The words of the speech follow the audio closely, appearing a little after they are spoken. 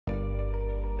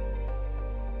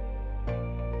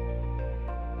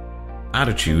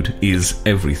Attitude is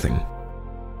everything.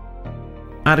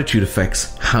 Attitude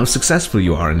affects how successful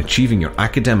you are in achieving your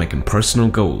academic and personal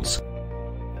goals,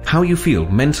 how you feel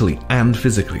mentally and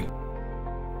physically.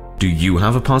 Do you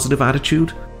have a positive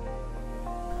attitude?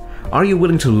 Are you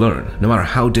willing to learn no matter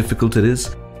how difficult it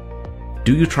is?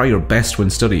 Do you try your best when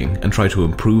studying and try to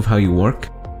improve how you work?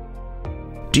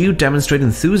 Do you demonstrate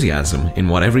enthusiasm in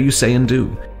whatever you say and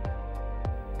do?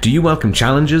 Do you welcome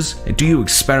challenges? Do you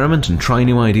experiment and try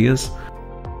new ideas?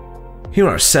 Here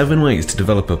are 7 ways to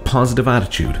develop a positive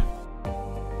attitude.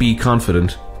 Be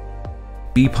confident.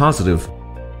 Be positive.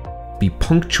 Be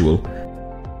punctual.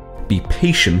 Be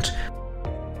patient.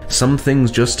 Some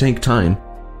things just take time.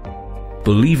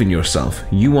 Believe in yourself.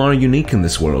 You are unique in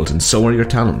this world and so are your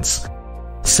talents.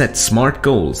 Set smart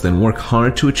goals, then work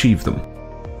hard to achieve them.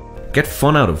 Get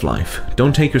fun out of life.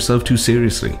 Don't take yourself too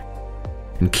seriously.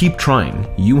 And keep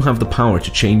trying. You have the power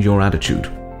to change your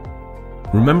attitude.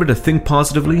 Remember to think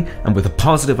positively and with a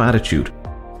positive attitude.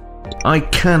 I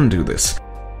can do this.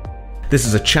 This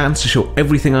is a chance to show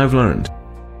everything I've learned.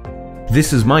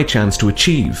 This is my chance to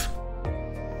achieve.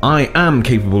 I am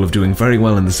capable of doing very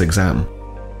well in this exam.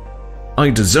 I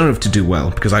deserve to do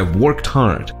well because I've worked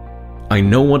hard. I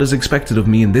know what is expected of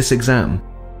me in this exam.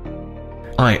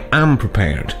 I am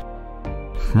prepared.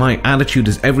 My attitude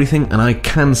is everything and I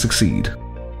can succeed.